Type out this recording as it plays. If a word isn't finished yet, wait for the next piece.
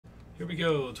Here we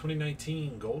go,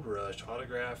 2019 Gold Rush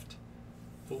autographed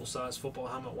full-size football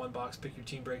helmet, one box. Pick your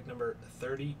team break number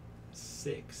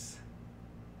 36.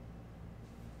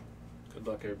 Good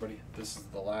luck, everybody. This is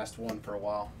the last one for a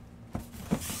while.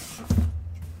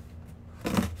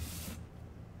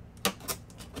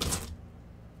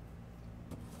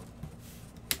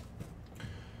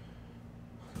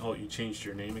 Oh, you changed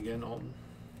your name again, Alton?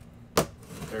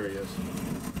 There he is.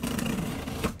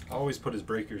 I always put his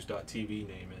Breakers.tv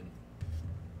name in.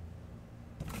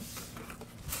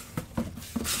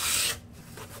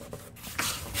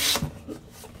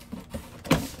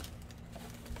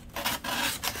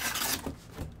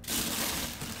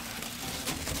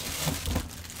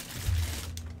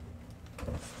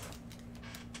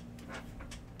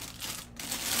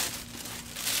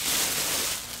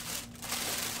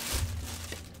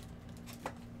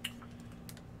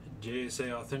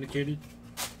 JSA authenticated.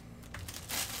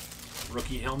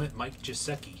 Rookie helmet, Mike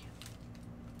Gesicki.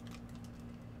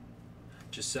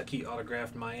 Gesicki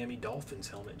autographed Miami Dolphins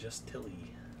helmet, just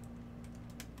Tilly.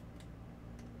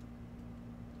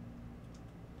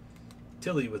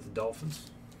 Tilly with the Dolphins.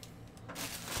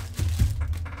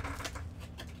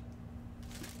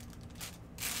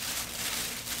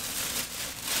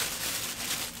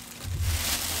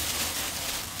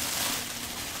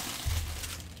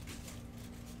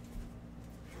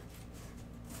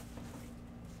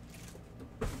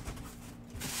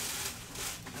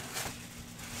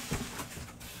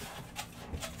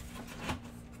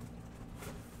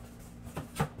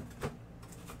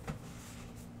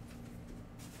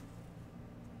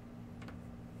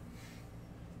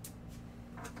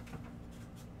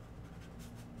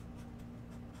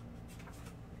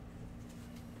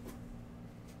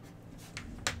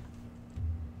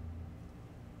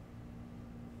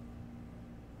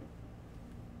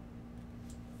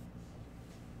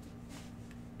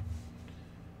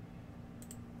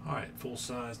 Alright, full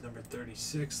size number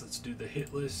 36. Let's do the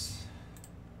hit list.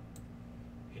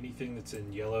 Anything that's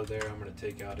in yellow there, I'm going to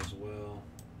take out as well.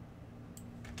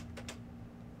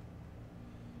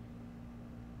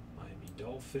 Miami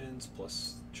Dolphins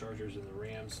plus Chargers and the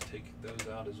Rams. Take those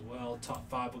out as well. Top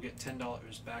 5 will get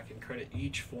 $10 back in credit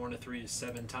each. 4 and a 3 is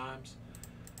 7 times.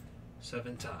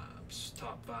 7 times.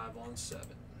 Top 5 on 7.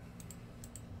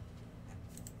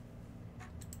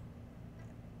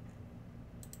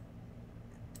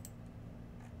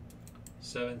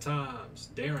 Seven times.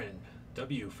 Darren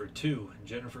W for 2,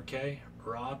 Jennifer K,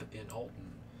 Rob, and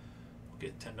Alton will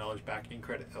get $10 back in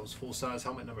credit. That was full size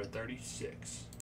helmet number 36.